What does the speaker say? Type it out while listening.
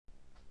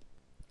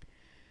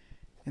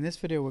In this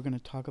video we're going to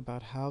talk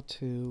about how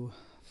to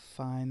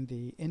find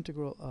the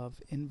integral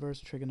of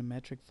inverse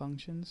trigonometric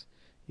functions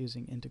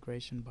using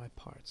integration by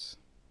parts.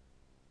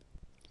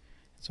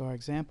 So our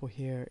example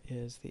here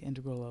is the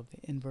integral of the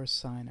inverse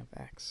sine of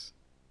x.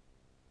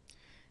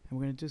 And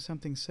we're going to do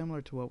something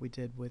similar to what we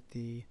did with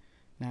the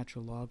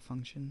natural log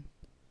function.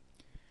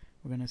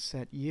 We're going to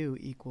set u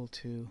equal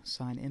to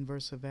sine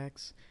inverse of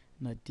x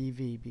and let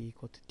dv be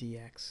equal to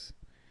dx.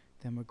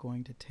 Then we're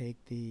going to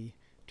take the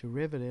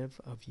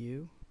derivative of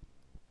u,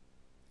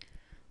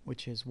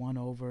 which is 1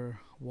 over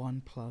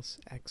 1 plus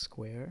x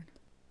squared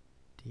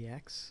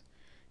dx,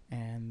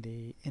 and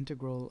the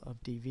integral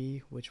of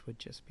dv, which would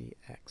just be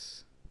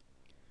x.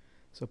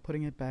 So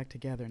putting it back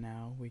together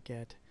now, we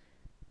get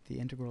the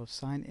integral of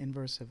sine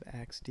inverse of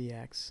x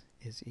dx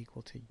is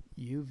equal to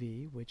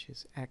uv, which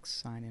is x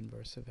sine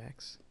inverse of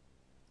x,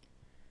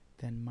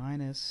 then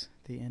minus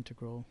the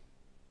integral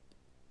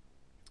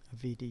of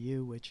v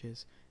du, which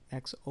is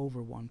x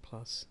over 1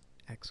 plus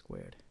x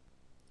squared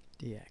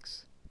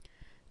dx.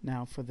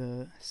 Now for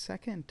the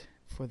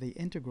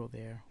integral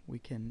there, we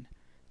can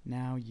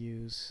now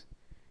use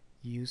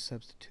u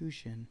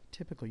substitution,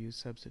 typical u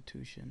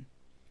substitution,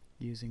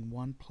 using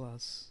 1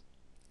 plus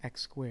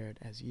x squared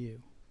as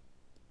u.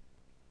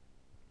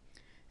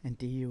 And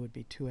du would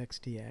be 2x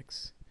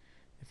dx.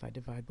 If I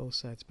divide both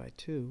sides by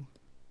 2,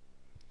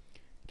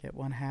 get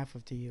 1/2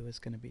 of du is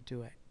going to be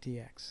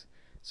dx.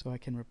 So I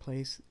can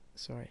replace,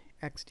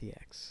 x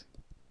dx.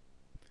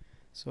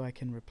 So I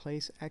can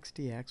replace x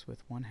dx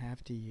with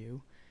 1/2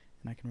 du,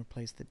 and I can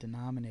replace the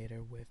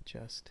denominator with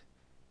just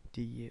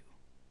du,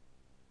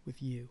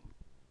 with u.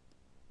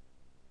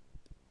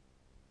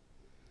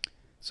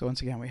 So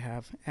once again we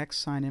have x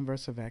sine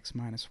inverse of x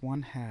minus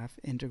 1/2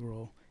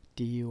 integral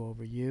du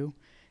over u,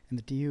 and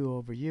the du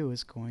over u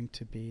is going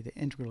to be, the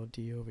integral of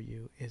du over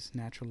u is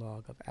natural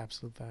log of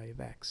absolute value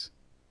of x,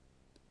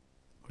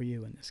 or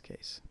u in this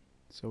case.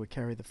 So we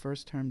carry the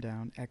first term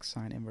down, x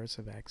sine inverse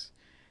of x,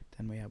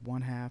 then we have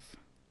 1/2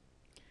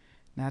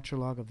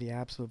 natural log of the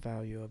absolute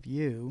value of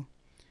u,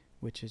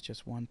 which is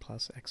just 1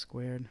 plus x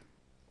squared,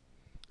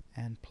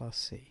 and plus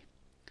c.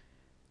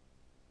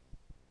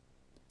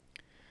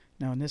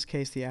 Now in this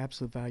case the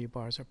absolute value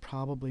bars are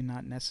probably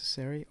not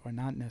necessary,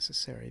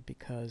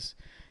 because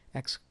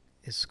x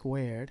is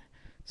squared,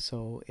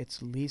 so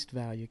its least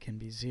value can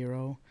be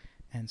 0,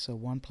 and so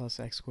 1 plus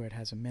x squared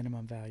has a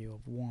minimum value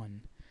of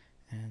 1.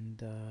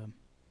 And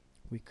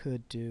we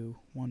could do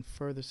one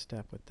further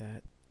step with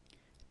that,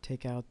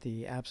 take out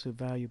the absolute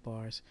value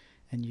bars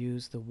and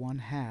use the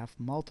 1/2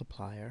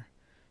 multiplier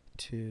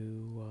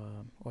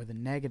to, or the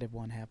negative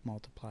 1/2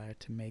 multiplier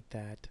to make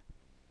that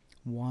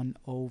 1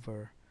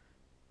 over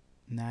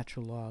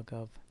natural log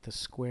of the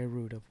square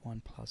root of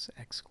 1 plus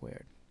x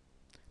squared.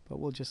 But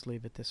we'll just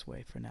leave it this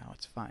way for now,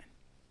 it's fine.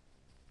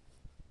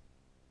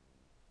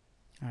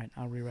 Alright,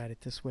 I'll rewrite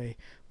it this way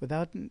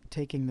without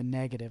taking the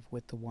negative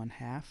with the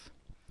 1/2.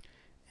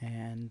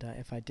 And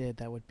if I did,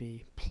 that would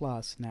be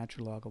plus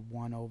natural log of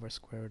 1 over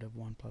square root of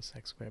 1 plus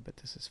x squared, but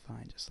this is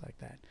fine just like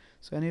that.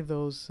 So any of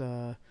those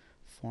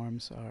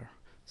forms are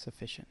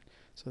sufficient.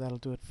 So that'll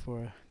do it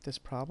for this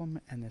problem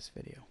and this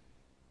video.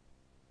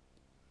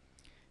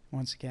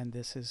 Once again,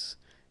 this is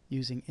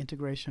using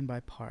integration by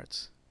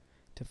parts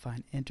to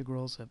find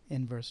integrals of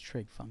inverse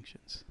trig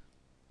functions.